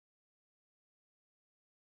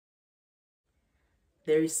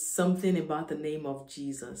There is something about the name of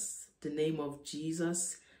Jesus. The name of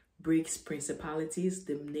Jesus breaks principalities.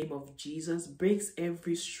 The name of Jesus breaks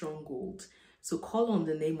every stronghold. So call on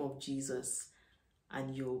the name of Jesus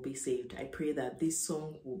and you'll be saved. I pray that this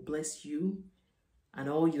song will bless you and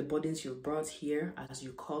all your burdens you've brought here. As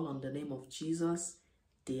you call on the name of Jesus,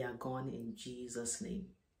 they are gone in Jesus' name.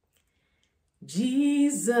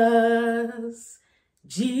 Jesus,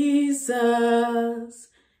 Jesus,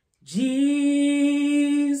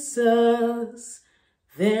 Jesus,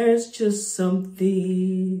 there's just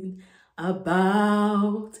something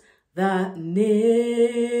about that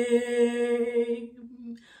name.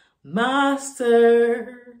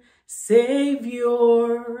 Master,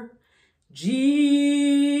 Savior,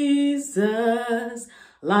 Jesus,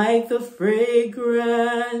 like the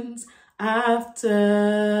fragrance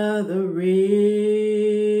after the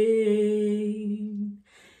rain.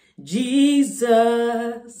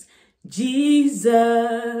 Jesus,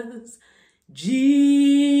 Jesus,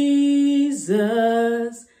 Jesus,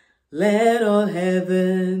 let all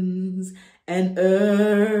heavens and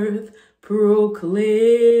earth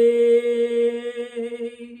proclaim.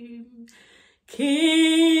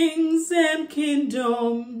 Kings and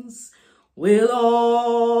kingdoms will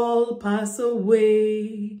all pass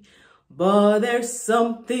away, but there's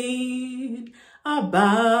something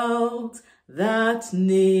about that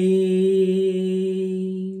name.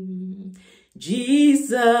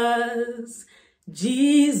 Jesus,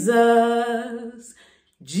 Jesus,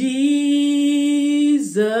 Jesus,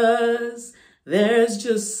 there's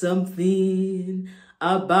just something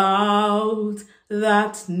about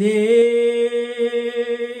that name.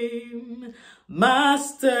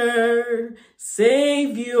 Master,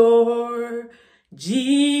 Savior,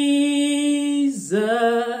 Jesus,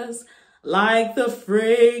 like the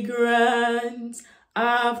fragrance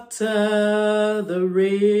after the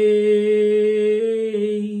rain.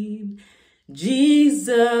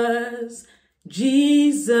 Jesus,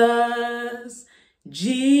 Jesus,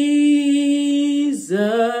 Jesus,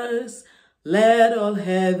 let all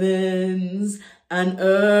heavens and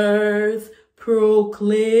earth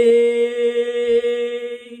proclaim.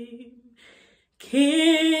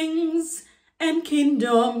 Kings and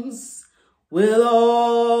kingdoms will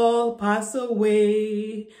all pass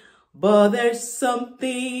away, but there's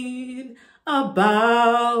something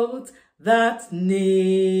about that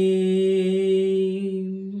name.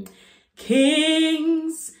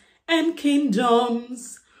 Kings and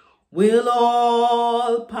kingdoms will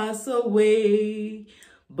all pass away,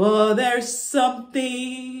 but there's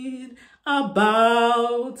something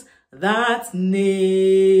about that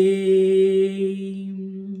name.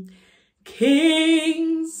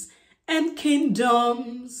 Kings and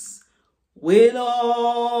kingdoms will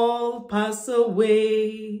all pass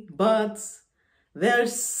away, but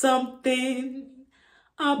there's something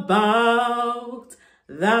about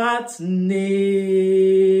that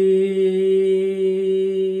name.